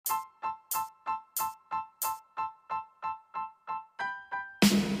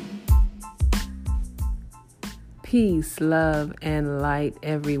Peace, love, and light,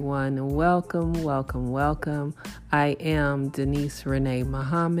 everyone. Welcome, welcome, welcome. I am Denise Renee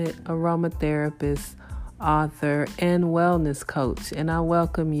Muhammad, aromatherapist, author, and wellness coach, and I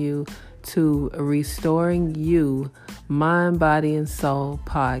welcome you to Restoring You, Mind, Body, and Soul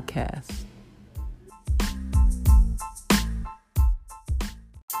podcast.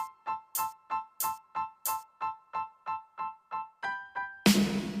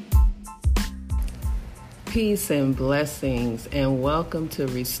 Peace and blessings, and welcome to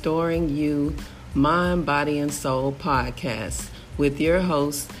Restoring You, Mind, Body, and Soul podcast with your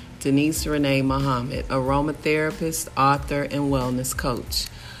host, Denise Renee Muhammad, aromatherapist, author, and wellness coach.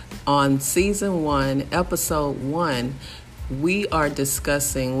 On Season 1, Episode 1, we are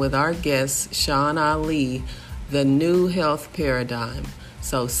discussing with our guest, Sean Ali, the new health paradigm.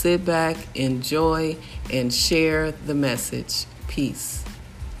 So sit back, enjoy, and share the message. Peace.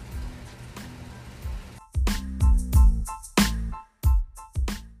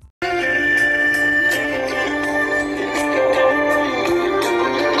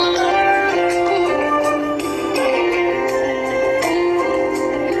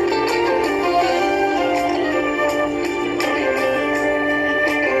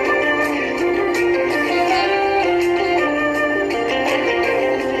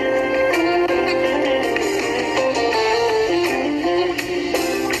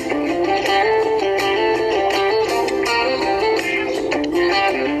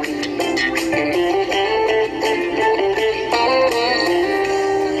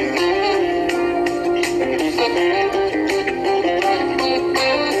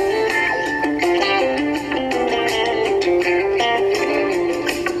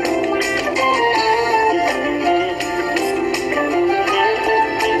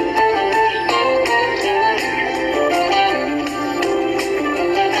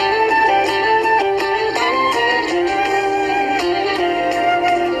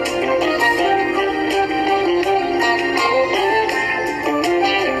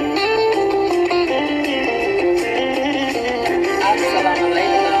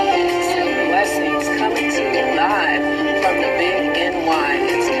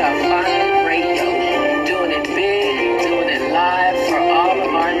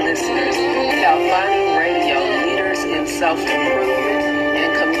 Self-improvement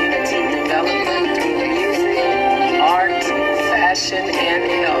and community development through music, art, fashion, and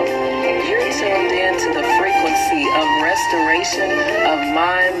health. You're tuned in to the frequency of restoration of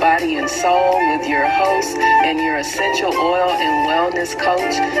mind, body, and soul with your host and your essential oil and wellness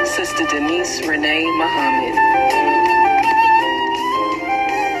coach, Sister Denise Renee Muhammad.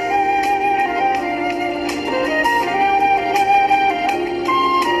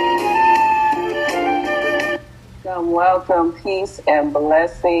 Welcome, peace and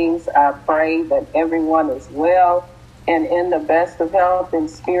blessings. I pray that everyone is well and in the best of health and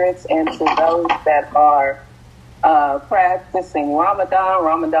spirits. And to those that are practicing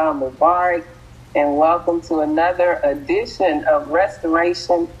Ramadan Mubarak, and welcome to another edition of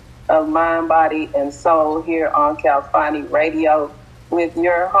Restoration of Mind, Body, and Soul here on Calfani Radio with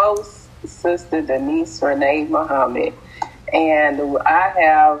your host, Sister Denise Renee Muhammad. And I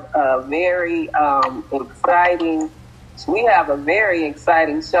have a very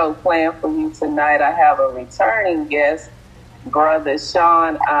exciting show planned for you tonight. I have a returning guest, Brother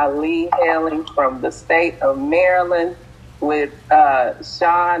Sean Ali, hailing from the state of Maryland. With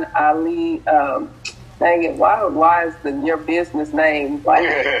Sean Ali, dang it, why is your business name like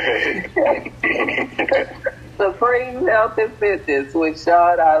Supreme Health and Fitness with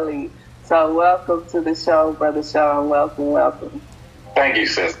Sean Ali? So welcome to the show, Brother Sean. Welcome. Thank you,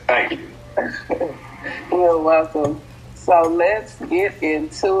 sis. Thank you. You're welcome. So let's get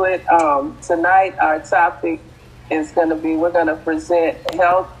into it. Tonight, our topic is we're going to present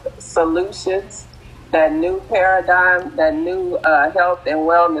health solutions, that new paradigm, that new health and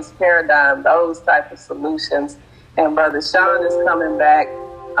wellness paradigm, those type of solutions. And Brother Sean is coming back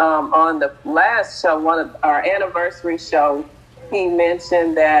on the last show, one of our anniversary show. He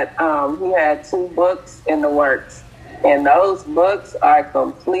mentioned that he had 2 books in the works, and those books are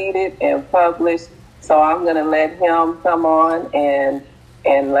completed and published. So I'm going to let him come on and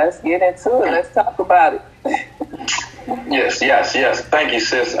let's get into it. Let's talk about it. Yes. Thank you,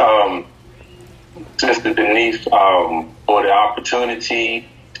 sis. Sister Denise, for the opportunity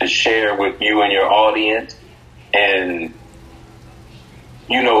to share with you and your audience. And,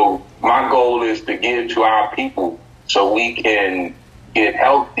 my goal is to give to our people so we can get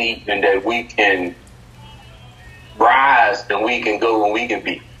healthy and that we can rise and we can go and we can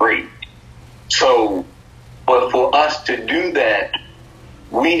be free. So, but for us to do that,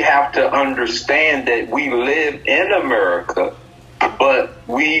 we have to understand that we live in America, but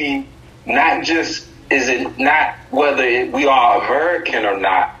we not just, is it not whether we are American or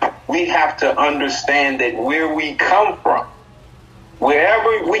not, we have to understand that where we come from,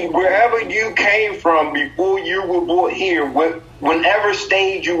 wherever you came from before you were born here, whenever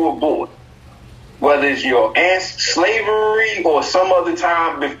stage you were born, whether it's your slavery or some other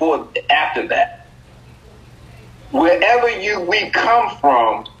time before, after that, wherever we come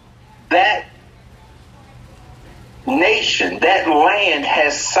from, that nation, that land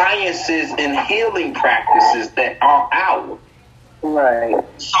has sciences and healing practices that are ours. Right.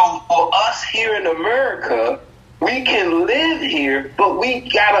 So for us here in America, we can live here, but we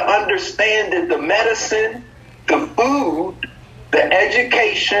got to understand that the medicine, the food, the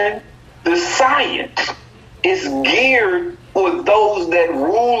education, the science is geared for those that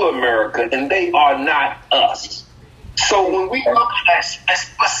rule America, and they are not us. So when we look at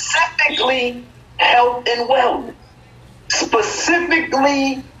specifically health and wellness,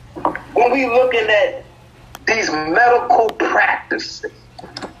 specifically when we looking at these medical practices,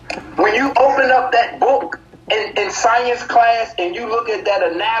 when you open up that book in science class and you look at that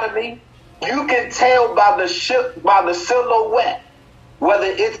anatomy, you can tell by the silhouette whether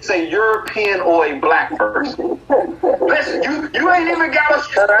it's a European or a black person. Listen, you ain't even got a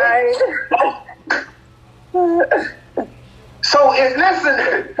So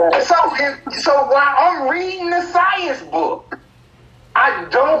while I'm reading the science book, I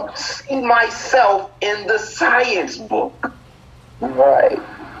don't see myself in the science book. Right.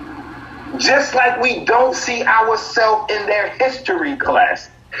 Just like we don't see ourselves in their history class.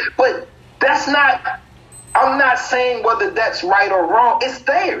 But that's not, I'm not saying whether that's right or wrong. It's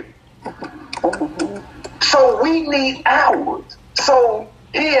there. So we need ours. So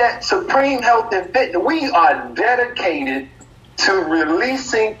here at Supreme Health and Fitness, we are dedicated to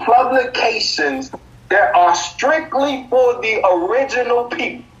releasing publications that are strictly for the original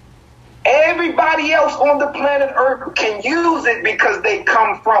people. Everybody else on the planet Earth can use it because they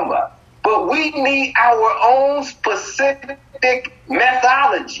come from us. But we need our own specific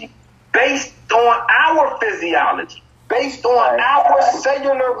methodology based on our physiology, based on our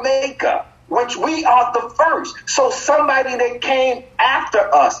cellular makeup, which we are the first. So somebody that came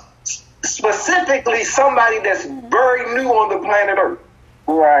after us, specifically somebody that's very new on the planet Earth.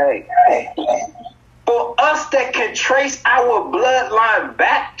 Right. For us that can trace our bloodline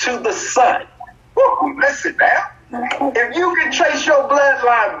back to the sun. Woo, listen now. If you can trace your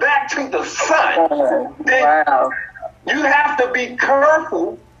bloodline back to the sun, then you have to be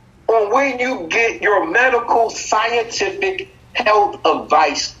careful on where you get your medical, scientific health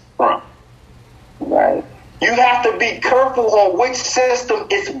advice from. Right. You have to be careful on which system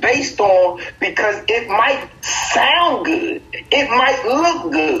it's based on, because it might sound good. It might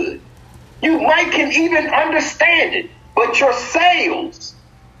look good. You might can even understand it, but your cells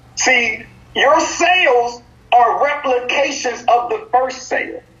are replications of the first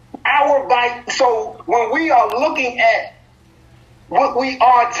cell. So when we are looking at what we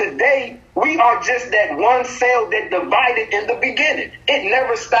are today, we are just that one cell that divided in the beginning. It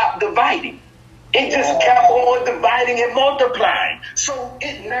never stopped dividing. It just kept on dividing and multiplying. So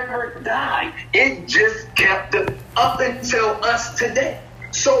it never died. It just kept it up until us today.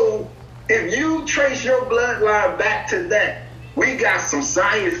 So if you trace your bloodline back to that, we got some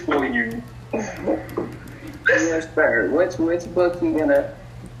science for you. Yes, sir. Which book you gonna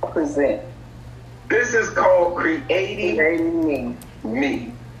present? This is called Creating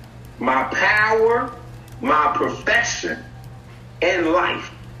Me. My power, my perfection, and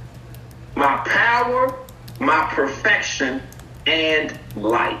life. My power, my perfection, and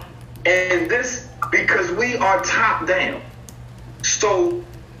life. And this because we are top down. So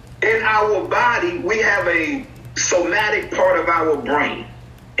in our body, we have a somatic part of our brain.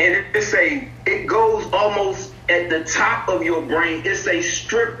 And it goes almost at the top of your brain. It's a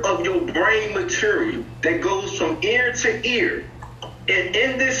strip of your brain material that goes from ear to ear. And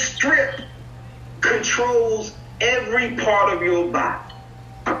in this strip controls every part of your body.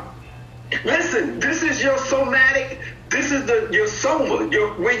 Listen, this is your somatic, this is your soma,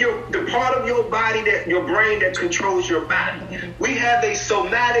 the part of your body, that your brain that controls your body. We have a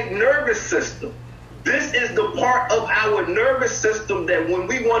somatic nervous system. This is the part of our nervous system that when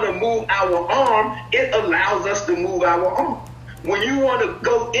we want to move our arm, it allows us to move our arm. When you want to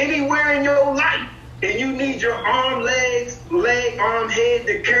go anywhere in your life and you need your arm, leg, arm, head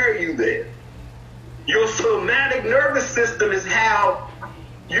to carry you there, your somatic nervous system is how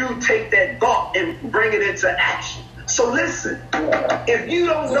you take that thought and bring it into action. So listen, if you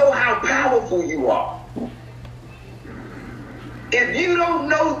don't know how powerful you are, If you don't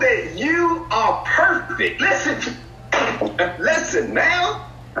know that you are perfect, listen now,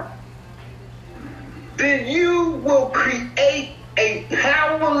 then you will create a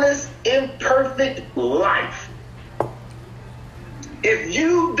powerless, imperfect life. If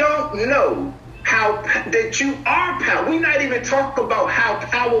you don't know that you are powerful, we're not even talking about how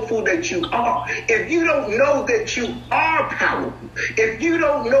powerful that you are. If you don't know that you are powerful, if you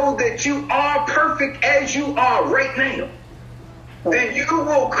don't know that you are perfect as you are right now, then you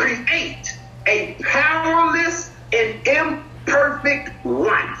will create a powerless and imperfect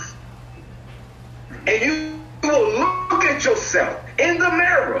life. And you will look at yourself in the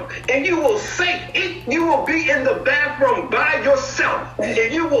mirror and you will say, you will be in the bathroom by yourself and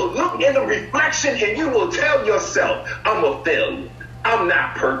you will look in the reflection and you will tell yourself, I'm a failure. I'm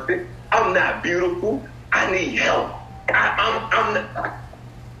not perfect. I'm not beautiful. I need help. I'm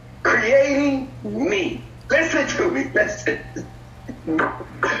creating me. Listen to me. Listen.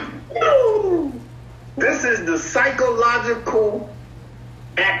 This is the psychological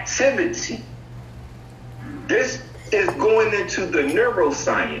activity. This is going into the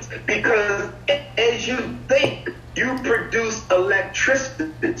neuroscience, because as you think, you produce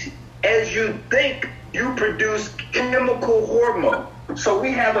electricity. As you think, you produce chemical hormone. So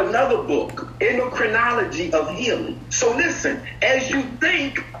we have another book, Endocrinology of Healing. So listen, as you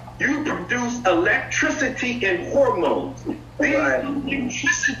think, you produce electricity and hormones.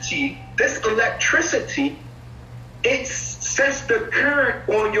 This electricity, it sets the current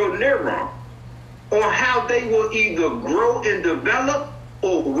on your neuron, on how they will either grow and develop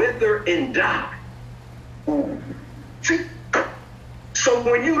or wither and die. See? So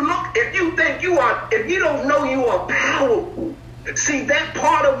when you look, if you don't know you are powerful, see, that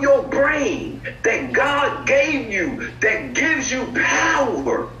part of your brain that God gave you, that gives you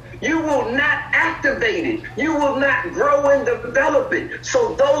power, you will not activate it. You will not grow and develop it.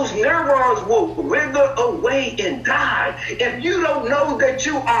 So those neurons will wither away and die. If you don't know that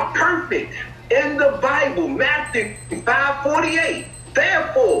you are perfect, in the Bible, Matthew 5:48,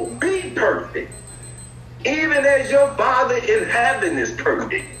 therefore be perfect, even as your Father in heaven is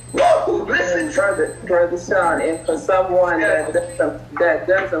perfect. Whoa, listen, Brother Sean, and for someone that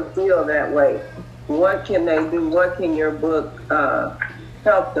doesn't feel that way, what can they do? What can your book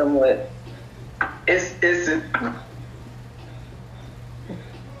help them with? This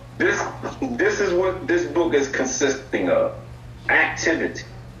is what this book is consisting of: activity.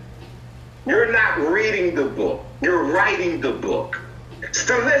 You're not reading the book. You're writing the book.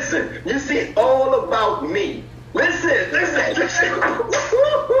 So listen, you see, it's all about me. Listen.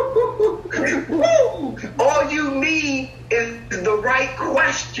 All you need is the right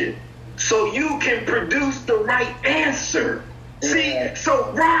question so you can produce the right answer. See,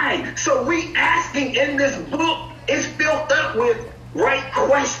 so we asking in this book is filled up with right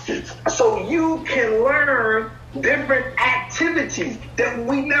questions so you can learn different activities that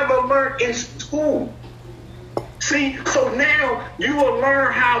we never learned in school. See, so now you will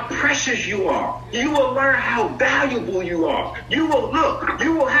learn how precious you are. You will learn how valuable you are. You will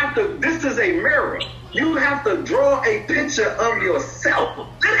have to, this is a mirror. You have to draw a picture of yourself.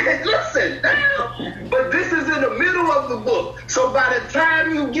 Listen now. But this is in the middle of the book. So by the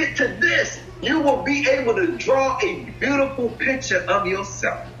time you get to this, you will be able to draw a beautiful picture of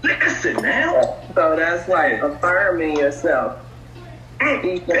yourself. Listen now. So that's like affirming yourself.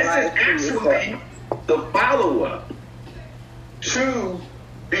 This is actually the follow-up to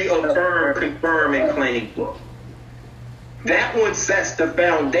the Affirm, Confirm, and Claim book. That one sets the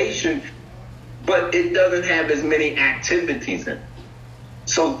foundation, but it doesn't have as many activities in it.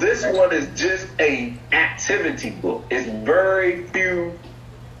 So this one is just a activity book. It's very few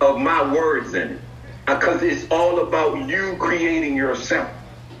of my words in it, because it's all about you creating yourself.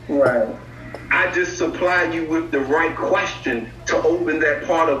 Right. I just supply you with the right question to open that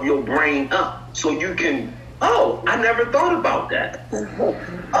part of your brain up so you can, I never thought about that.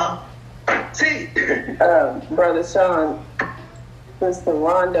 See? Brother Sean, Sister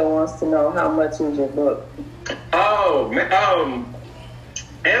Rhonda wants to know, how much is your book?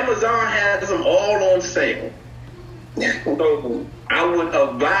 Amazon has them all on sale. So I would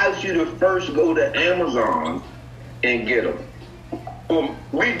advise you to first go to Amazon and get them.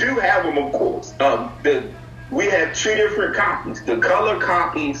 We do have them, of course. We have two different copies. The color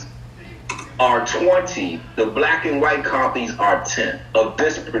copies are 20. The black and white copies are 10 of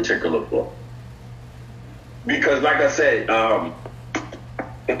this particular book. Because, like I said,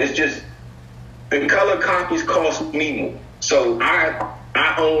 it's just the color copies cost me more. So I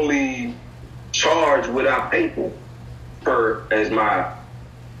only charge without paper as my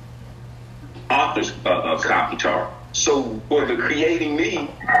author's copy charge. So for the Creating Me,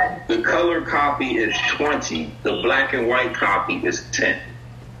 the color copy is 20. The black and white copy is 10.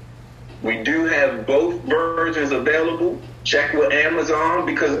 We do have both versions available. Check with Amazon,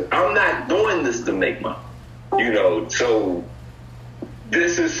 because I'm not doing this to make money. So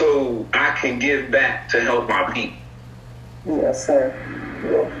this is so I can give back to help my people. Yes, sir.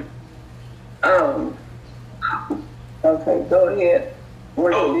 Okay, go ahead.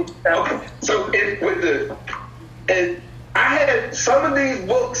 Okay. So and I had some of these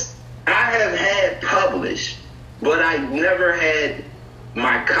books I have had published, but I never had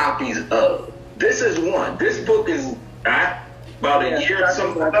my copies of. This is one. This book is about a year or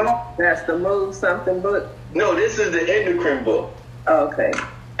something ago. That's the Move Something book? No, this is the endocrine book. Okay.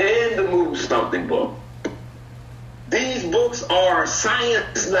 And the Move Something book. These books are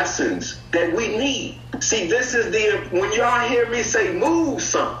science lessons that we need. See, this is when y'all hear me say move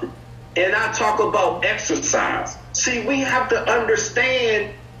something, and I talk about exercise. See, we have to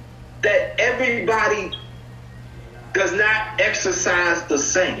understand that everybody does not exercise the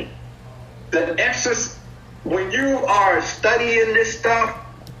same. When you are studying this stuff,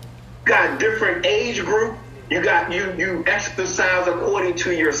 you got different age group. You exercise according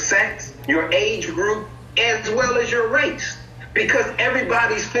to your sex, your age group, as well as your race, because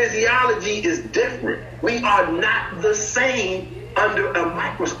everybody's physiology is different. We are not the same under a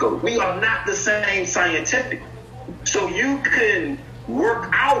microscope. We are not the same scientifically. So you can work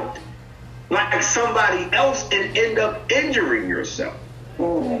out like somebody else and end up injuring yourself.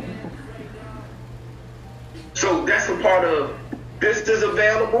 So that's a part of this is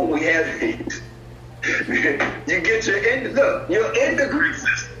available. We have these. You get your endocrine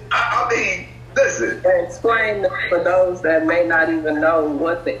system. I mean, listen. Explain for those that may not even know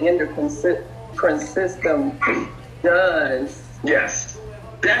what the endocrine system does. Yes.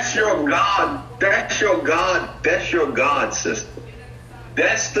 That's your God. That's your God. That's your God system.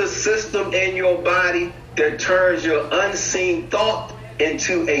 That's the system in your body that turns your unseen thought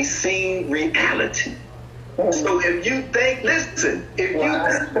into a seen reality. So if you think, listen,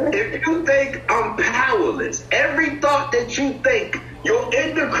 if you think I'm powerless, every thought that you think, your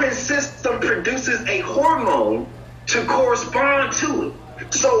endocrine system produces a hormone to correspond to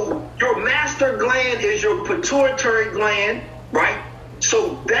it. So your master gland is your pituitary gland, right?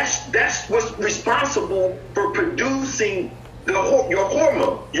 So that's what's responsible for producing your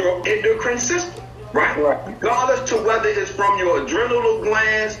hormone, your endocrine system, right? Regardless to whether it's from your adrenal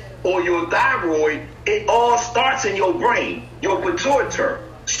glands or your thyroid, it all starts in your brain, your pituitary.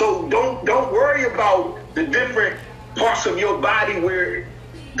 So don't worry about the different parts of your body where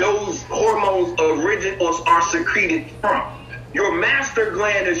those hormones are secreted from. Your master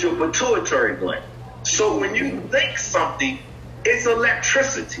gland is your pituitary gland. So when you think something, it's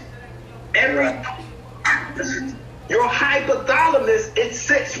electricity. Your hypothalamus, it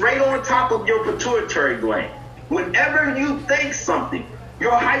sits right on top of your pituitary gland. Whenever you think something,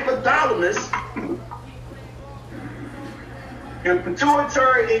 your hypothalamus, your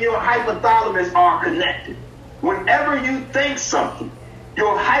pituitary and your hypothalamus are connected. Whenever you think something,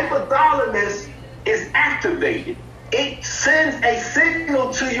 your hypothalamus is activated. It sends a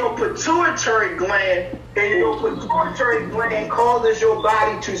signal to your pituitary gland, and your pituitary gland causes your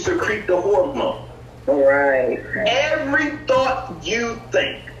body to secrete the hormone. Right. Every thought you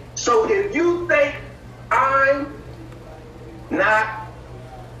think. So if you think I'm not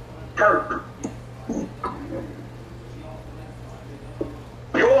perfect,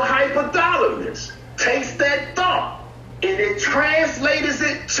 your hypothalamus takes that thought and it translates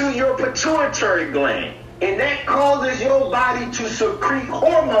it to your pituitary gland, and that causes your body to secrete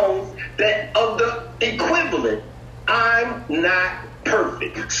hormones that of the equivalent, I'm not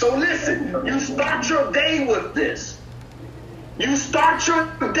perfect. So listen, you start your day with this. You start your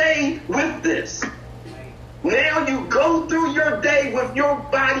day with this. Now you go through your day with your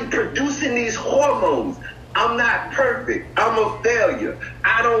body producing these hormones. I'm not perfect. I'm a failure.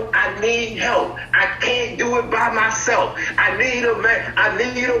 I need help. I can't do it by myself. I need a man. I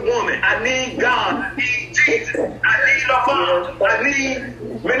need a woman. I need God. I need Jesus. I need a mom. I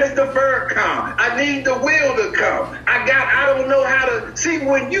need Minister Farrakhan. I need the will to come. I don't know how to see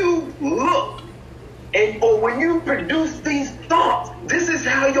when you look or when you produce these thoughts, this is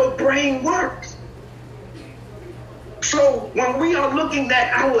how your brain works. So when we are looking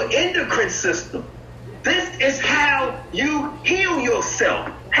at our endocrine system, this is how you heal yourself.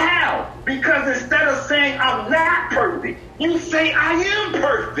 How? Because instead of saying I'm not perfect, you say I am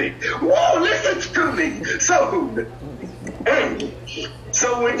perfect. Whoa, listen to me.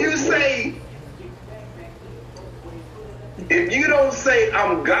 So when you say, if you don't say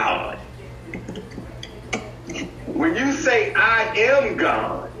I'm God, when you say I am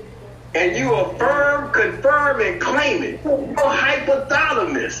God, and you affirm, confirm, and claim it, your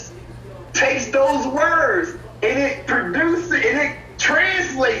hypothalamus takes those words and it produces and it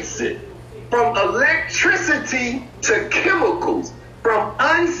translates it from electricity to chemicals, from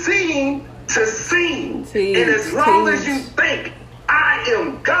unseen to seen. And as long as you think I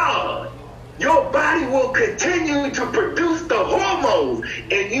am God, your body will continue to produce the hormones,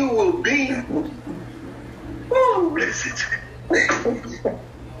 and you will be.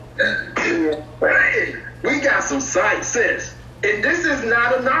 We got some science, sis. And this is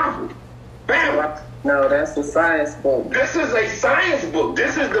not a novel. Bam. No, that's a science book. This is a science book.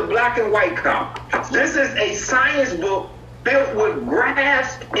 This is the black and white copy. This is a science book built with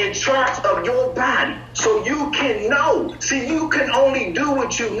graphs and charts of your body, so you can know. See, you can only do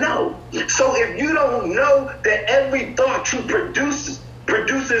what you know. So if you don't know that every thought you produces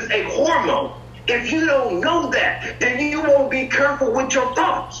a hormone, if you don't know that, then you won't be careful with your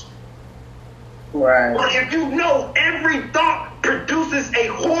thoughts. Right. But if you know every thought produces a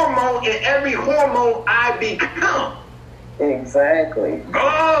hormone, and every hormone I become. Exactly.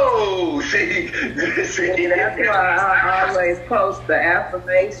 Oh, see. That's why I always post the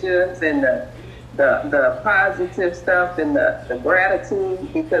affirmations and the positive stuff and the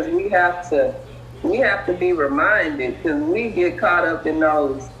gratitude, because we have to be reminded, because we get caught up in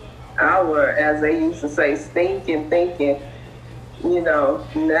those as they used to say, stinking thinking. You know,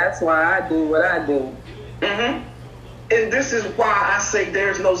 and that's why I do what I do. Mm-hmm. And this is why I say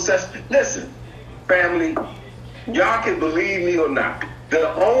there's no such. Listen, family, y'all can believe me or not.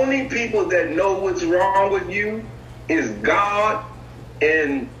 The only people that know what's wrong with you is God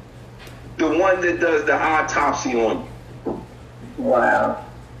and the one that does the autopsy on you. Wow.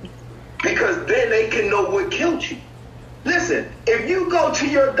 Because then they can know what killed you. Listen, if you go to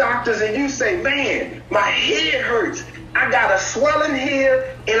your doctors and you say, man, my head hurts, I got a swelling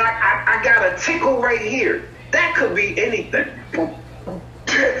here, and I got a tickle right here. That could be anything.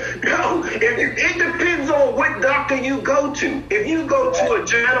 No, it depends on what doctor you go to. If you go to a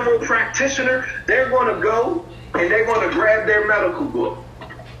general practitioner, they're going to go and they're going to grab their medical book.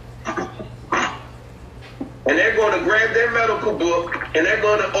 And they're going to grab their medical book and they're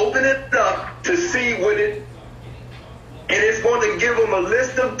going to open it up to see what it. And it's going to give them a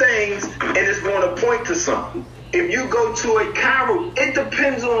list of things, and it's going to point to something. If you go to a chiro, it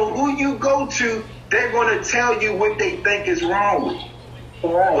depends on who you go to. They're going to tell you what they think is wrong with you.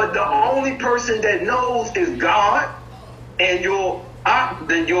 Right. But the only person that knows is God and the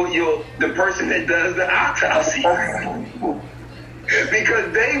person that does the autopsy.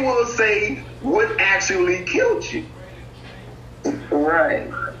 Because they will say what actually killed you. Right.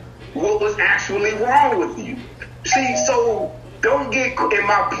 What was actually wrong with you. See, so don't get, and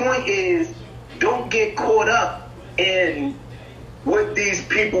my point is, don't get caught up in what these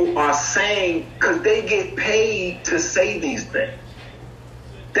people are saying, because they get paid to say these things.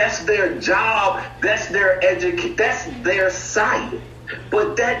 That's their job. That's their education. That's their side.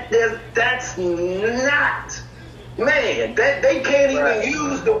 But that's not, man, that they can't even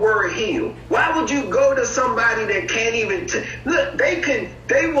use the word heal. Why would you go to somebody that can't even look?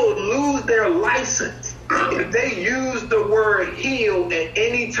 They will lose their license if they use the word heal at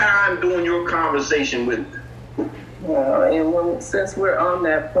any time during your conversation with them. And since we're on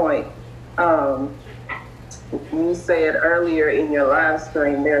that point, you said earlier in your live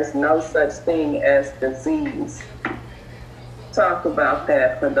stream, there's no such thing as disease. Talk about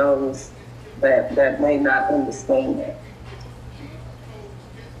that for those that may not understand that.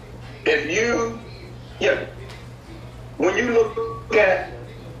 When you look at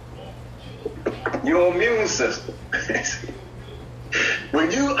your immune system,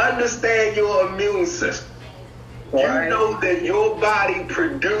 when you understand your immune system, you know that your body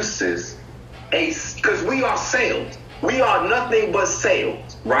produces because we are cells. We are nothing but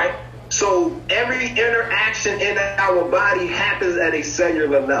cells, right? So every interaction in our body happens at a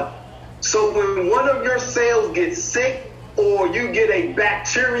cellular level. So when one of your cells gets sick, or you get a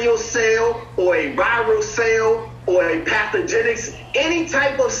bacterial cell or a viral cell or a pathogenic, any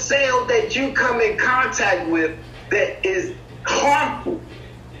type of cell that you come in contact with that is harmful,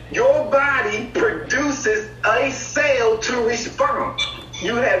 your body produces a cell to respond.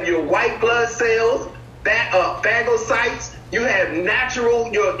 You have your white blood cells, phagocytes. You have your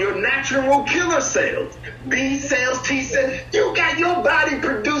natural killer cells, B cells, T cells. Your body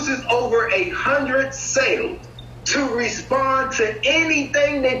produces over 100 cells to respond to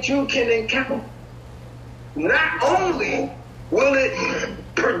anything that you can encounter. Not only will it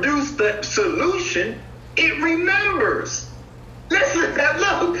produce the solution, it remembers. Listen,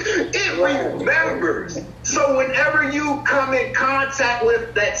 look, it remembers. So whenever you come in contact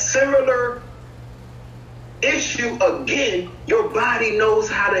with that similar issue again, your body knows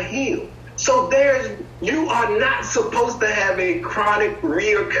how to heal. So you are not supposed to have a chronic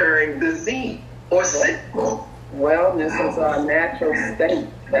reoccurring disease or sickness. Wellness is our natural state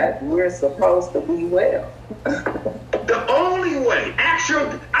that we're supposed to be well. The only way,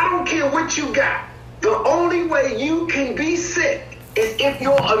 I don't care what you got, the only way you can be sick is if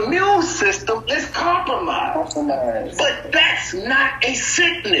your immune system is compromised. But that's not a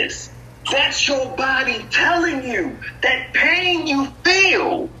sickness. That's your body telling you that pain you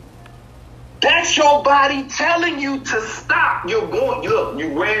feel. That's your body telling you to stop. You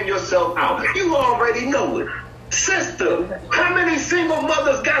ran yourself out. You already know it. Sister, how many single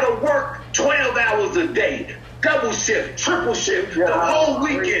mothers gotta work 12 hours a day? Double shift, triple shift, the whole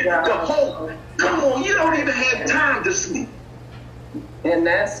weekend, come on, you don't even have time to sleep. And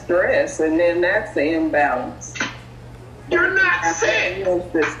that's stress, and then that's the imbalance. You're not sick.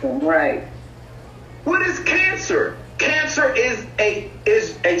 System, right. What is cancer? Cancer is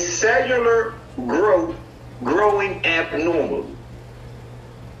a cellular growth growing abnormally.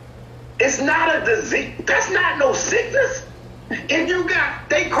 It's not a disease. That's not no sickness. If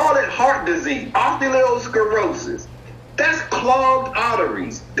they call it heart disease, arteriosclerosis. That's clogged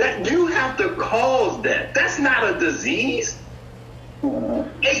arteries. That you have to cause that. That's not a disease.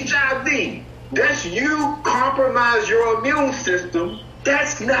 HIV. That's you compromise your immune system.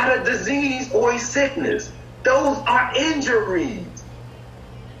 That's not a disease or a sickness. Those are injuries.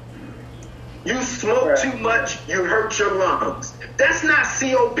 You smoke too much, you hurt your lungs. That's not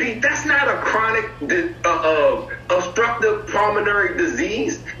COPD. That's not a chronic obstructive pulmonary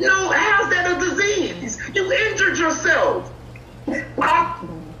disease. No, how's that a disease? You injured yourself.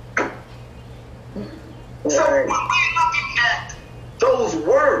 So when we're looking at those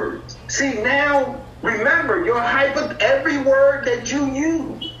words, see now, remember every word that you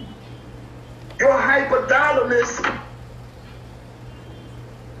use, your hypothalamus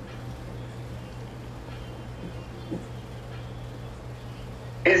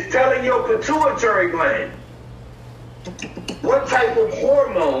is telling your pituitary gland what type of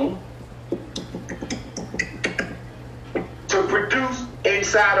hormone to produce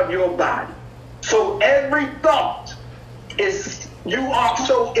inside of your body. So every thought is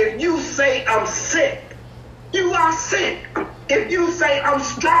so if you say I'm sick, you are sick. If you say I'm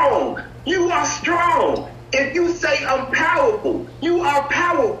strong, you are strong. If you say I'm powerful, you are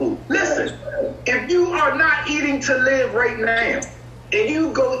powerful. Listen, if you are not eating to live right now, and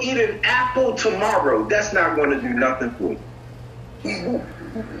you go eat an apple tomorrow, that's not going to do nothing for you.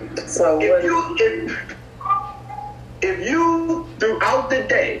 So if you throughout the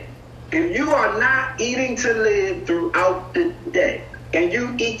day, if you are not eating to live throughout the day, and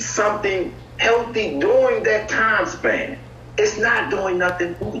you eat something healthy during that time span, it's not doing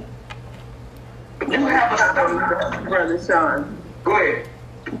nothing for you. You have a Brother Sean. Go ahead.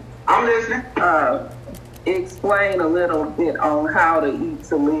 I'm listening. Explain a little bit on how to eat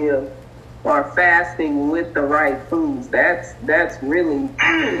to live or fasting with the right foods. That's really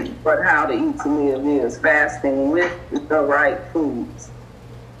what how to eat to live is, fasting with the right foods.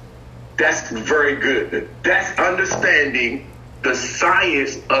 That's very good. That's understanding the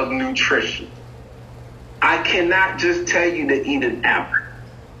science of nutrition. I cannot just tell you to eat an apple.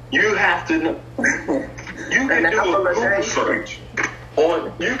 You have to know. You can do a Google search.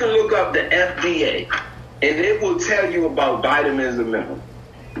 You can look up the FDA. And it will tell you about vitamins and minerals.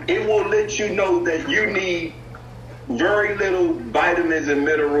 It will let you know that you need very little vitamins and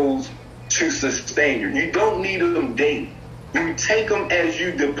minerals to sustain you. You don't need them daily. You take them as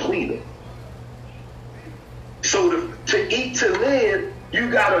you deplete them. So to eat to live, you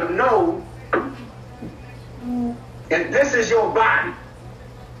got to know, and this is your body,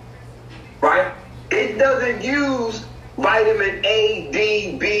 right? It doesn't use vitamin A,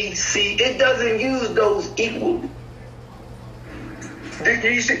 D, B, C. It doesn't use those equally.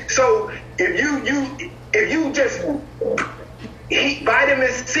 So if you just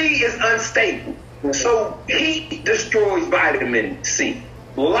vitamin C is unstable. So heat destroys vitamin C.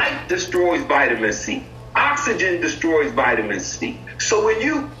 Light destroys vitamin C. Oxygen destroys vitamin C. So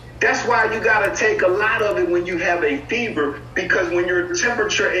that's why you gotta take a lot of it when you have a fever, because when your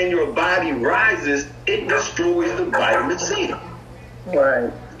temperature in your body rises, it destroys the vitamin C.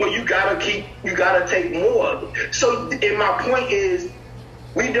 Right. Well, you gotta take more of it. So, and my point is,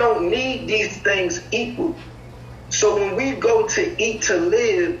 we don't need these things equal. So when we go to eat to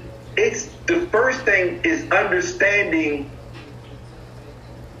live, it's the first thing is understanding,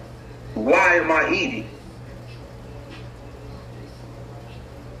 why am I eating?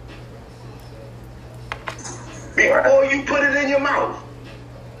 before you put it in your mouth.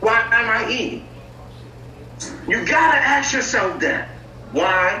 Why am I eating? You gotta ask yourself that.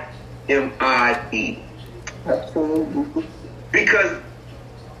 Why am I eating? Absolutely. Because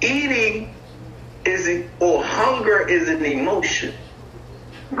eating or hunger is an emotion.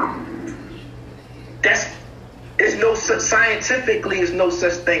 Scientifically, there's no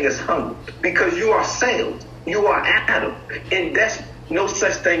such thing as hunger, because you are cells, you are atom, and that's no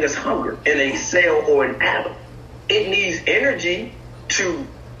such thing as hunger in a cell or an atom. It needs energy to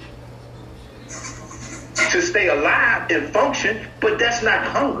stay alive and function, but that's not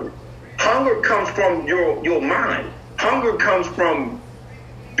hunger. Hunger comes from your mind. Hunger comes from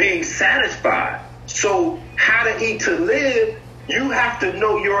being satisfied. So how to eat to live, you have to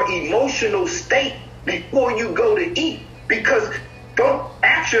know your emotional state before you go to eat. Because don't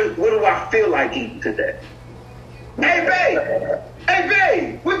ask you, what do I feel like eating today? Hey,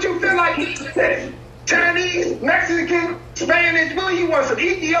 babe, what you feel like eating today? Chinese, Mexican, Spanish, what you want, some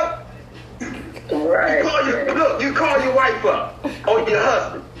Ethiopian? Right. You call your wife up or your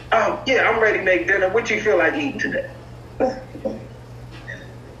husband. Oh, yeah, I'm ready to make dinner. What you feel like eating today?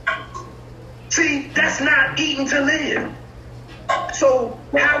 See, that's not eating to live. So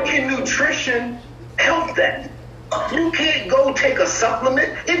how can nutrition help that? You can't go take a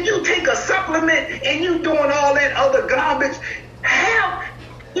supplement. If you take a supplement and you doing all that other garbage, hell,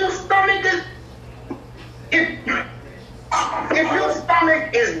 your stomach is... If your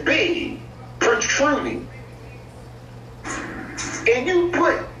stomach is big, protruding, and you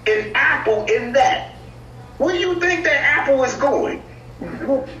put an apple in that, where do you think that apple is going?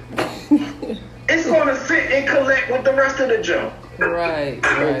 It's going to sit and collect with the rest of the junk. Right.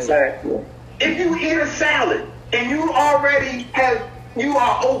 Exactly. If you eat a salad and you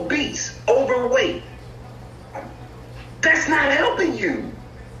are obese, overweight, that's not helping you,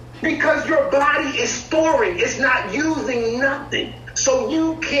 because your body is storing, it's not using nothing. So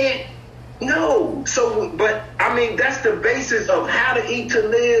you can't know. But I mean, that's the basis of how to eat to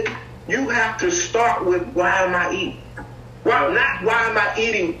live. You have to start with, why am I eating? Why am I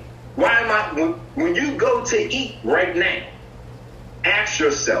eating? When you go to eat right now, ask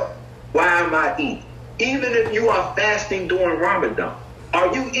yourself, why am I eating? Even if you are fasting during Ramadan,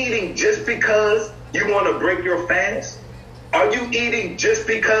 are you eating just because you want to break your fast? Are you eating just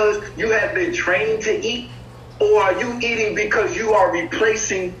because you have been trained to eat? Or are you eating because you are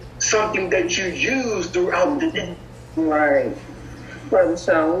replacing something that you use throughout the day? Right. Brother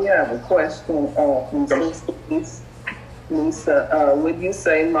Sean, we have a question from Sister Lisa. Would you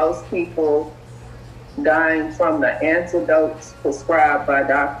say most people dying from the antidotes prescribed by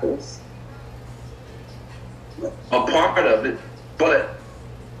doctors? A part of it, but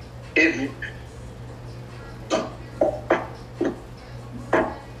if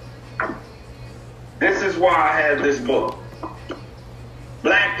this is why I have this book.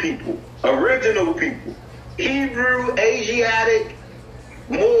 Black people, original people, Hebrew, Asiatic,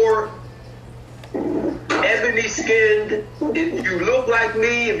 more ebony skinned. If you look like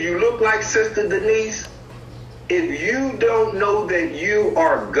me, if you look like Sister Denise, if you don't know that you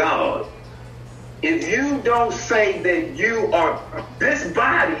are God, if you don't say that you are, this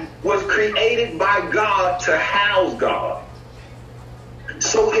body was created by God to house God.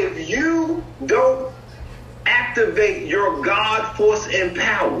 So if you don't activate your God force and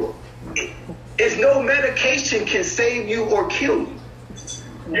power, it's no medication can save you or kill you.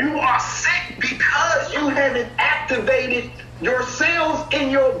 You are sick because you haven't activated your cells in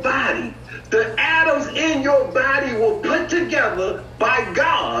your body. The atoms in your body were put together by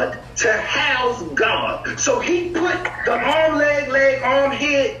God to house God. So he put the arm, leg, arm,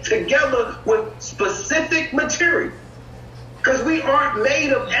 head together with specific material. Because we aren't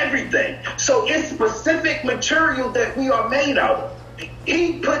made of everything. So it's specific material that we are made out of.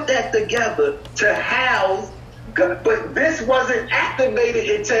 He put that together to house God. But this wasn't activated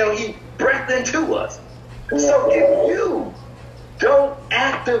until he breathed into us. So if you don't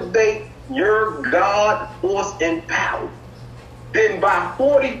activate your God force and power, then by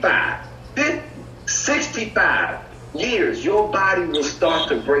 45, 50, 65 years, your body will start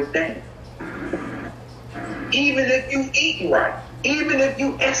to break down. Even if you eat right, even if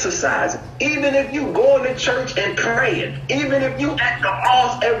you exercise, even if you going to church and praying, even if you at the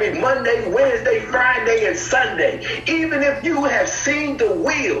altar every Monday, Wednesday, Friday, and Sunday, even if you have seen the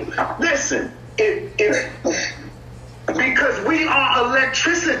wheel, listen, because we are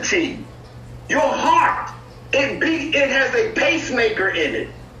electricity. Your heart, it has a pacemaker in it.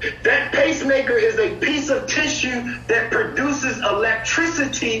 That pacemaker is a piece of tissue that produces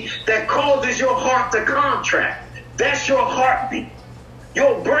electricity that causes your heart to contract. That's your heartbeat.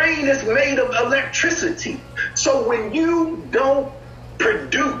 Your brain is made of electricity. So when you don't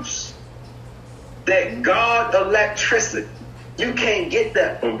produce that God electricity, you can't get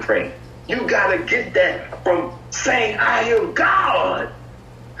that from praying. You got to get that from saying, I am God.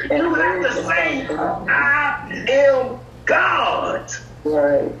 You have to say, I am God.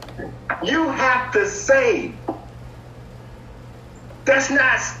 Right. You have to say, that's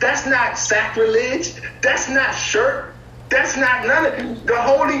not sacrilege. That's not shirk. That's not none of it.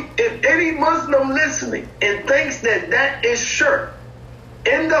 If any Muslim listening and thinks that is shirk,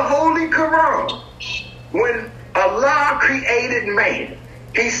 in the Holy Quran, when Allah created man,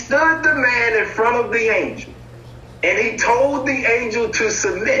 he stood the man in front of the angel and he told the angel to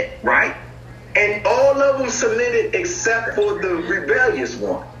submit, right? And all of them submitted except for the rebellious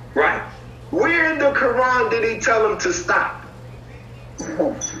one, right? Where in the Quran did he tell them to stop? Where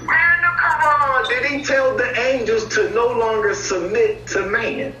in the Quran did he tell the angels to no longer submit to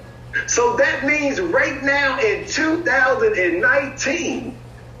man? So that means right now in 2019,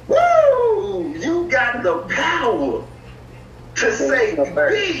 woo, you got the power to say,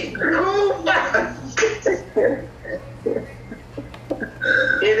 be cool.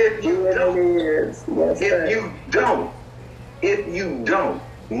 And if you don't,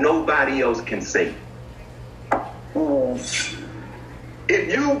 nobody else can say it.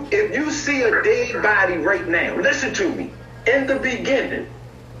 If you see a dead body right now, listen to me. In the beginning,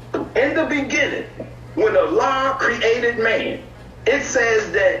 when Allah created man, it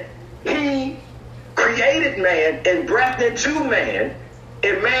says that he created man and breathed into man,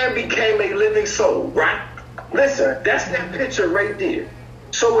 and man became a living soul, right? Listen, that's that picture right there.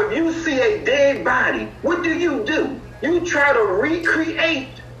 So if you see a dead body, what do? You try to recreate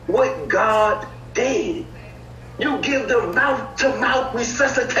what God did. You give them mouth-to-mouth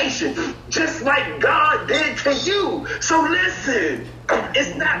resuscitation, just like God did to you. So listen,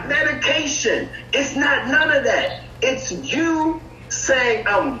 it's not medication. It's not none of that. It's you saying,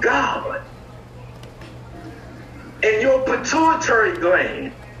 I'm God. And your pituitary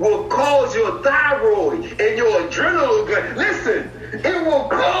gland will cause your thyroid and your adrenal gland. Listen, it will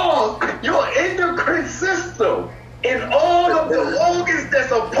cause your endocrine system and all of the organs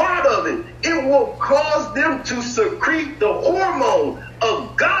that's a part of it. It will cause them to secrete the hormone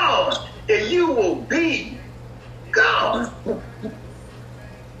of God, and you will be God.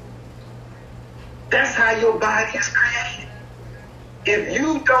 That's how your body is created. If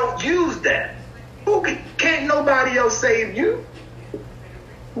you don't use that, can't nobody else save you?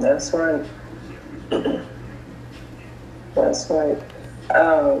 That's right. That's right.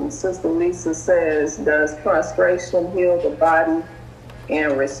 Sister Lisa says, does prostration heal the body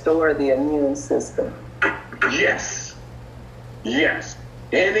and restore the immune system? Yes. Yes.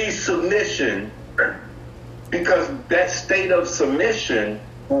 Any submission, because that state of submission,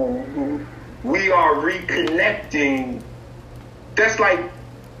 we are reconnecting. That's like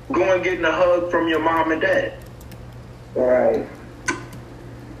going getting a hug from your mom and dad. Right.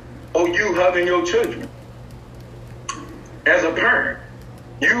 Or you hugging your children. As a parent,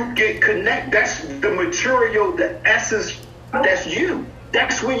 you get connected. That's the material, the essence. That's you.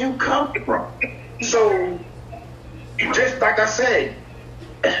 That's where you come from. So, just like I said,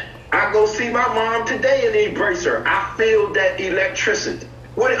 I go see my mom today and embrace her. I feel that electricity.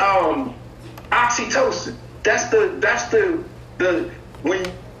 What oxytocin. That's the when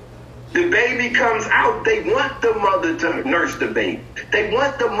the baby comes out, they want the mother to nurse the baby. They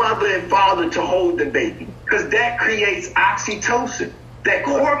want the mother and father to hold the baby, because that creates oxytocin, that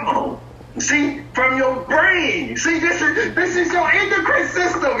hormone. See, from your brain. See, this is your endocrine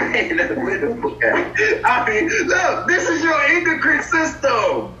system, man. I mean, look, this is your endocrine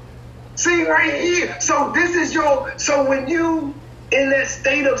system. See, right here. So so when you in that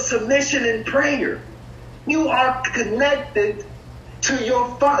state of submission and prayer, you are connected to your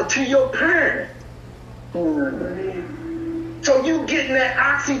parent. So you getting that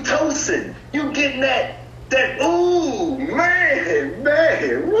oxytocin. You getting that ooh, man,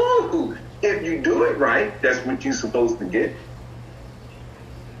 woo. If you do it right, that's what you're supposed to get.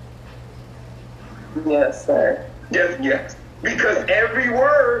 Yes, sir. Yes. Because every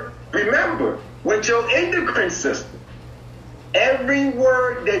word, remember, with your endocrine system, every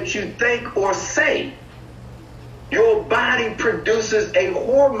word that you think or say, your body produces a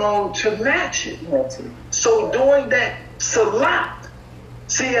hormone to match it. So doing that salat,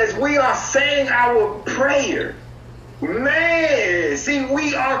 see, as we are saying our prayer, man, see,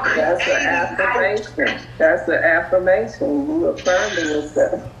 we are creating. That's an affirmation. That's an affirmation. You affirming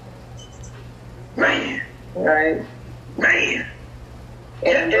yourself. Man. Right? Man.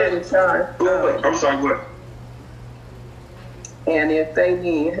 And I'm sorry, what? And if they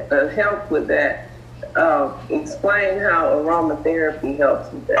need help with that, explain how aromatherapy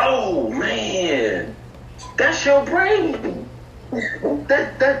helps with that. Oh man, that's your brain.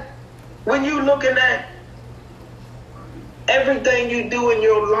 that when you looking at everything you do in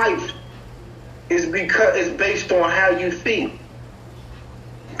your life is because it's based on how you feel.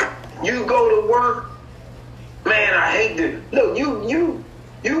 You go to work, man, I hate this. Look, you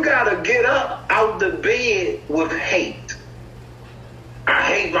gotta get up out the bed with hate. I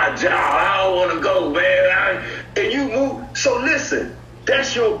hate my job. I don't want to go, man. And you move. So listen,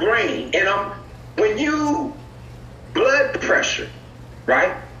 that's your brain. And when you blood pressure,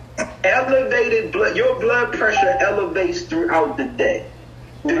 right? Elevated blood, your blood pressure elevates throughout the day.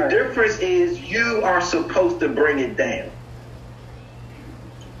 The difference is you are supposed to bring it down.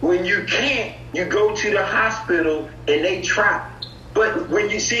 When you can't, you go to the hospital and they try. But when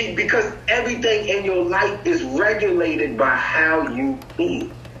you see, because everything in your life is regulated by how you feel.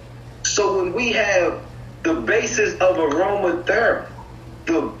 So when we have the basis of aromatherapy,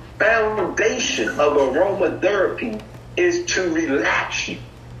 the foundation of aromatherapy is to relax you.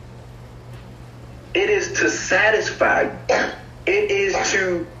 It is to satisfy you. It is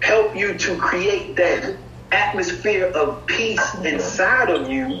to help you to create that atmosphere of peace inside of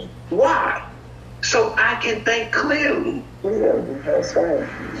you. Why? So I can think clearly. Yeah, that's right.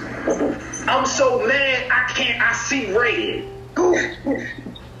 I'm so mad I see red.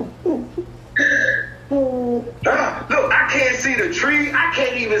 Look, I can't see the tree. I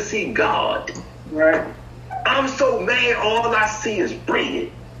can't even see God. Right. I'm so mad all I see is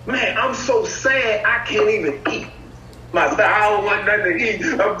red. Man, I'm so sad I can't even eat. I don't want nothing to eat.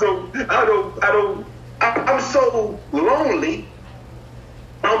 I'm so lonely.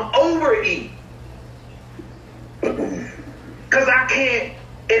 I'm overeating. Cause I can't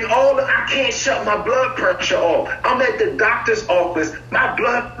shut my blood pressure off. I'm at the doctor's office. My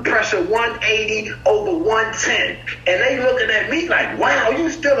blood pressure 180 over 110. And they looking at me like, wow, you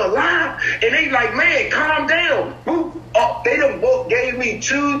still alive? And they like, man, calm down. They done both gave me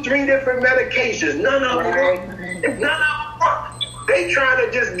 2-3 different medications. None of them work. They trying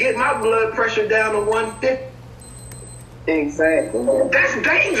to just get my blood pressure down to 150. Exactly. That's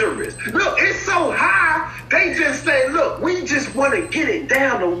dangerous. Look, it's so high, they just say, look, we just want to get it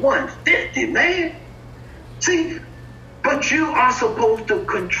down to 150, man. See, but you are supposed to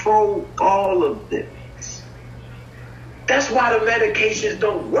control all of this. That's why the medications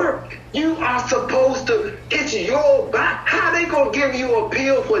don't work. You are supposed to, it's your body. How they going to give you a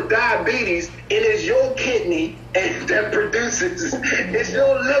pill for diabetes and it's your kidney and that produces, it's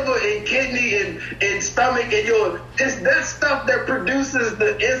your liver and kidney and stomach and it's that stuff that produces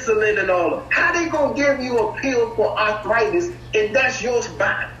the insulin and all of. How they going to give you a pill for arthritis and that's your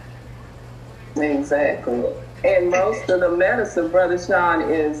body? Exactly. And most of the medicine, Brother Sean,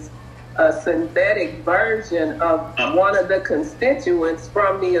 is a synthetic version of one of the constituents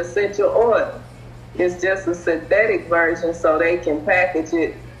from the essential oil. It's just a synthetic version so they can package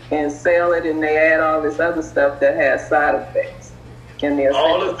it and sell it, and they add all this other stuff that has side effects.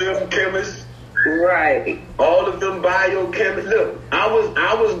 All of them chemists. Right. All of them biochemists. Look, I was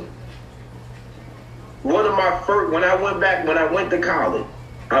one of my first, when I went to college,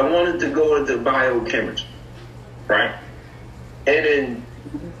 I wanted to go into biochemistry. Right? And then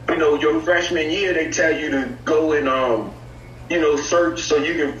your freshman year, they tell you to go and, search so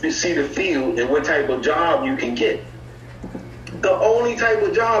you can see the field and what type of job you can get. The only type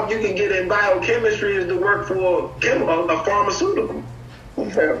of job you can get in biochemistry is to work for a pharmaceutical.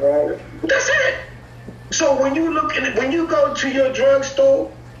 Right. That's it. So when you go to your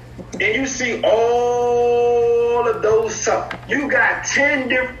drugstore and you see all of those supplements, you got 10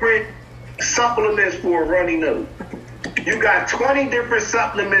 different supplements for a runny nose. You got 20 different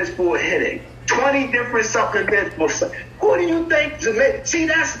supplements for a headache. 20 different supplements for. Who do you think to make? See,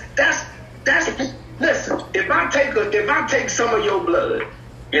 that's. Listen, if I take some of your blood,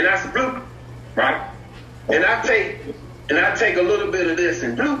 and that's blue, right? And I take a little bit of this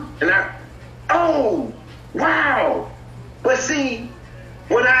and blue, oh, wow. But see,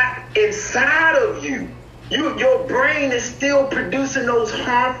 when inside of you, your brain is still producing those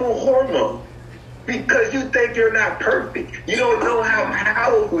harmful hormones. Because you think you're not perfect. You don't know how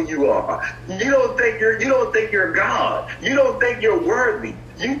powerful you are. You don't think you're God. You don't think you're worthy.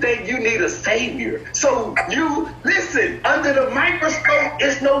 You think you need a savior. So you listen, under the microscope,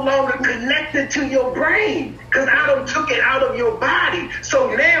 it's no longer connected to your brain. Because I done took it out of your body.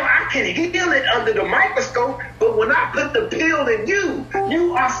 So now I can heal it under the microscope. But when I put the pill in you,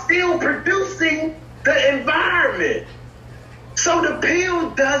 you are still producing the environment. So the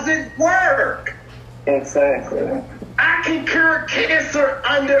pill doesn't work. Exactly. I can cure cancer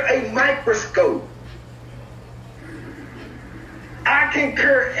under a microscope. I can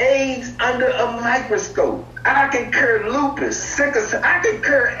cure AIDS under a microscope. I can cure lupus, sickle cell. I can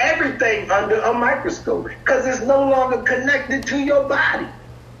cure everything under a microscope because it's no longer connected to your body.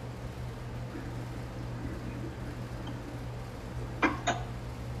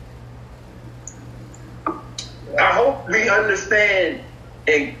 I hope we understand,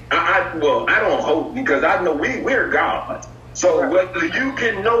 and I don't hope, because I know we're God. So whether you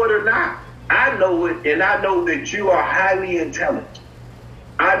can know it or not, I know it, and I know that you are highly intelligent.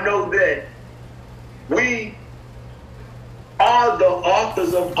 I know that we are the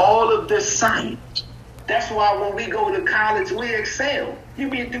authors of all of this science. That's why when we go to college, we excel. We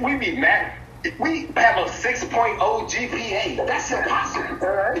be mad. We have a 6.0 GPA. That's impossible.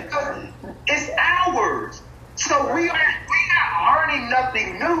 Because it's ours. So we are not learning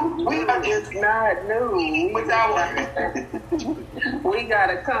nothing new. We are just not new. We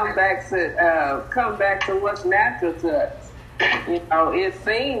gotta come back to what's natural to us. You know, it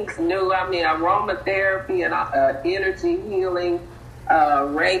seems new. I mean, aromatherapy and energy healing,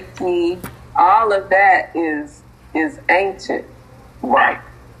 Reiki, all of that is ancient, right?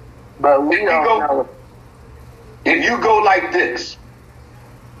 But we don't know. If you go like this,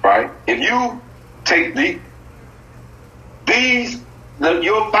 right? If you take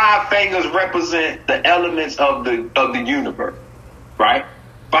your 5 fingers represent the elements of the universe, right?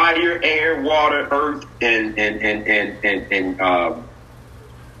 Fire, air, water, earth, and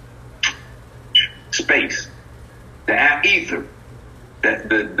space. The ether,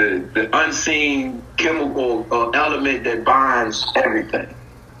 the unseen chemical element that binds everything.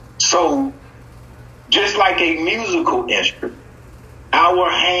 So, just like a musical instrument, our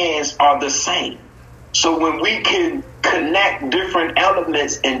hands are the same. So when we can connect different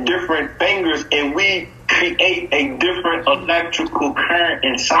elements and different fingers, and we create a different electrical current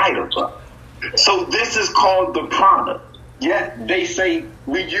inside of us. So this is called the prana. Yes, they say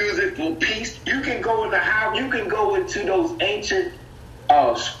we use it for peace. You can go into those ancient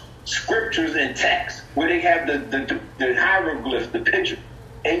scriptures and texts where they have the hieroglyphs, the picture,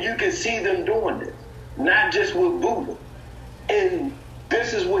 and you can see them doing this. Not just with Buddha. And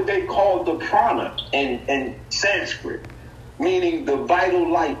this is what they call the prana in Sanskrit, meaning the vital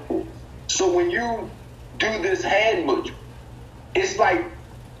life force. So when you do this hand mudra, it's like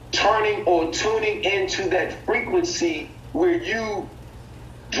turning or tuning into that frequency where you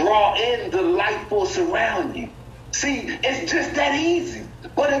draw in the life force around you. See, it's just that easy.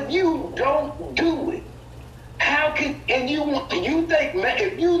 But if you don't do it, how can, and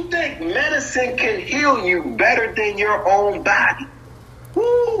if you think medicine can heal you better than your own body,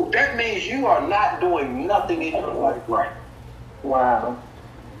 woo, that means you are not doing nothing in your life right. Wow.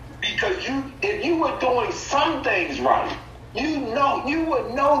 Because if you were doing some things right, you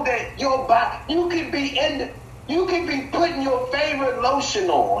would know that your body, you could be putting your favorite lotion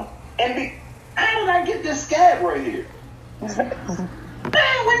on and be, how did I get this scab right here?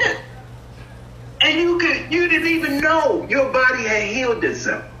 And you didn't even know your body had healed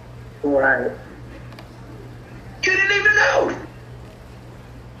itself. Right. You didn't even know.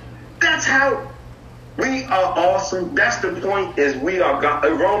 That's how we are awesome. That's the point, is we are God.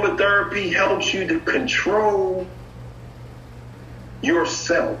 Aromatherapy helps you to control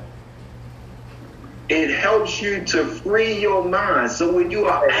yourself. It helps you to free your mind. So when you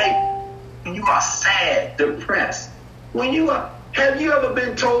are angry, when you are sad, depressed, have you ever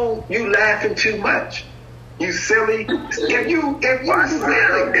been told you laughing too much? You silly? If you silly,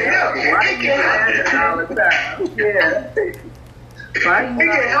 it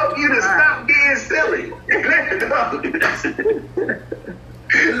can help you to stop being silly.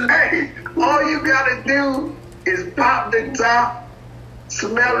 Hey, all you gotta do is pop the top,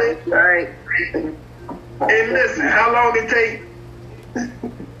 smell it, right, and listen. How long it take?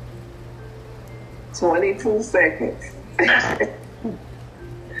 22 seconds.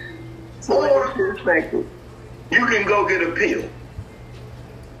 22 seconds. You can go get a pill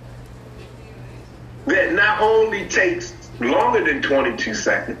that not only takes longer than 22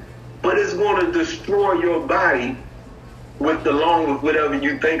 seconds, but it's going to destroy your body with whatever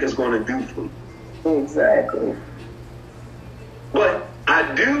you think it's going to do for you. Exactly. But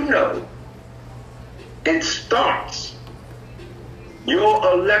I do know it starts your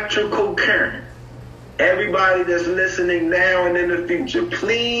electrical current. Everybody that's listening now and in the future,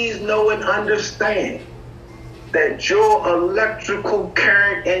 please know and understand that your electrical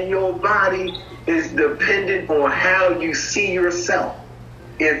current in your body is dependent on how you see yourself.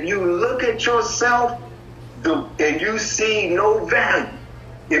 If you look at yourself and you see no value,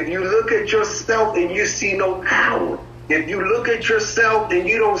 if you look at yourself and you see no power, If you look at yourself and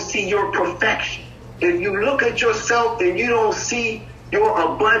you don't see your perfection, if you look at yourself and you don't see your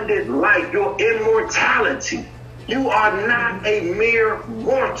abundant life, your immortality, you are not a mere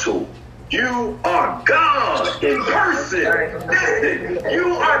mortal. You are God in person. Listen, you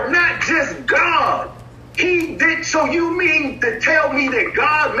are not just God. He did. So you mean to tell me that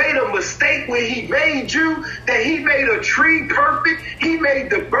God made a mistake when he made you? That he made a tree perfect? He made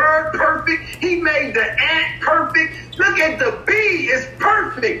the bird perfect? He made the ant perfect? Look at the bee, it's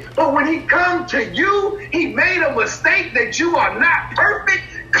perfect. But when he come to you, he made a mistake that you are not perfect?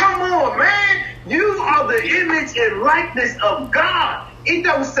 Come on, man. You are the image and likeness of God. It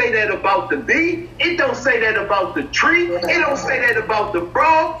don't say that about the bee. It don't say that about the tree. It don't say that about the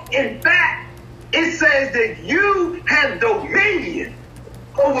frog. In fact, it says that you have dominion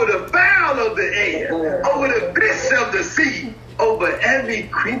over the fowl of the air, over the fish of the sea, over every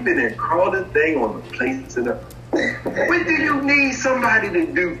creeping and crawling thing on the place of the earth. What do you need somebody to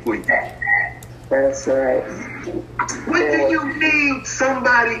do for you? That's right. What do you need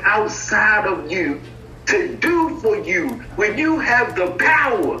somebody outside of you to do for you when you have the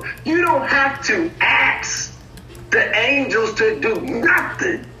power? You don't have to ask the angels to do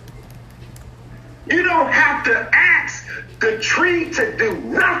nothing. You don't have to ask the tree to do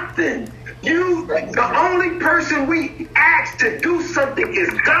nothing. The only person we ask to do something is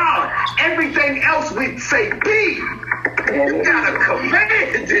God. Everything else we say be. You gotta command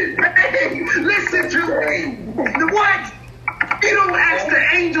it, man. Listen to me. What? You don't ask the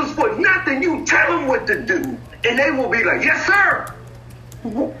angels for nothing. You tell them what to do. And they will be like, yes, sir.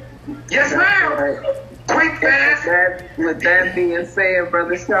 Yes, ma'am. Quick, fast. With that being said,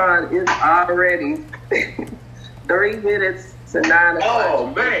 Brother Sean, it's already 3 minutes to 9 o'clock. Oh,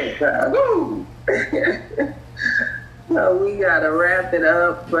 man. Woo. So we got to wrap it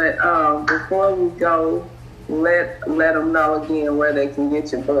up. But before we go, let them know again where they can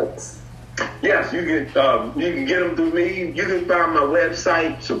get your books. Yes, you can get them through me. You can find my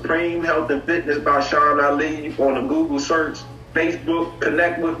website, Supreme Health and Fitness by Sean Ali, on a Google search, Facebook,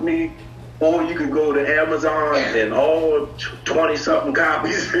 connect with me, or you can go to Amazon and all 20-something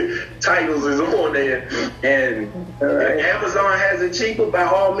copies, titles is on there. And if Amazon has it cheaper, by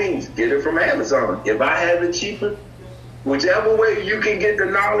all means, get it from Amazon. If I have it cheaper, whichever way you can get the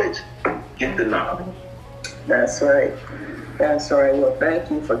knowledge, get the knowledge. That's right. That's right. Well, thank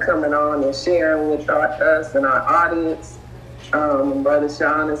you for coming on and sharing with us and our audience. Brother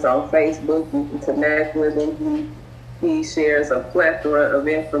Sean is on Facebook. You can connect with him. He shares a plethora of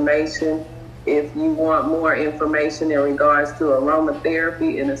information. If you want more information in regards to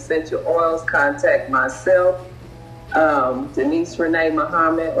aromatherapy and essential oils, contact myself, Denise Renee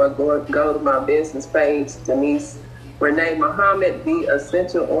Muhammad, or go to my business page, Denise Renee Muhammad, the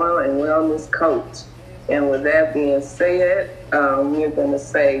Essential Oil and Wellness Coach. And with that being said, we're going to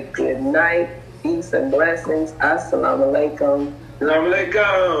say good night, peace and blessings. Assalamu alaikum.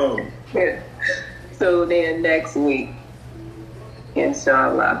 Assalamu alaikum. Tune in next week,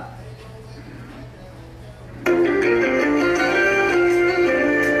 inshallah.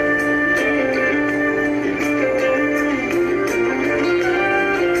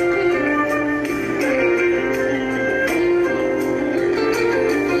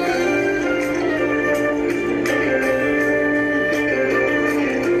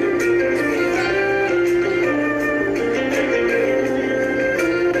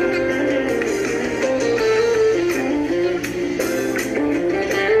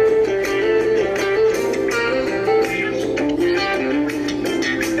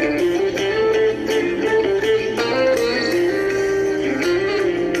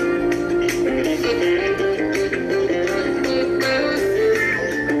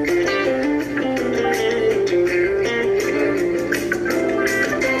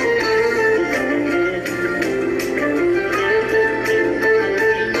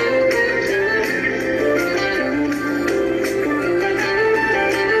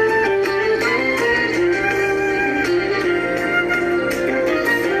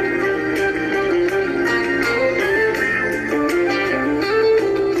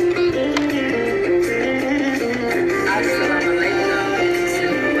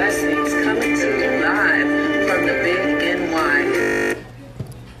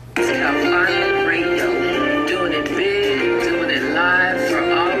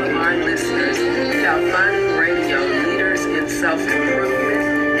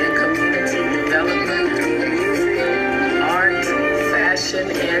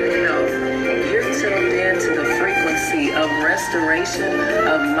 Restoration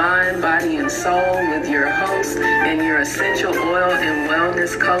of mind, body, and soul with your host and your essential oil and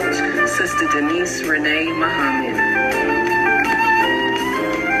wellness coach, Sister Denise Renee Muhammad.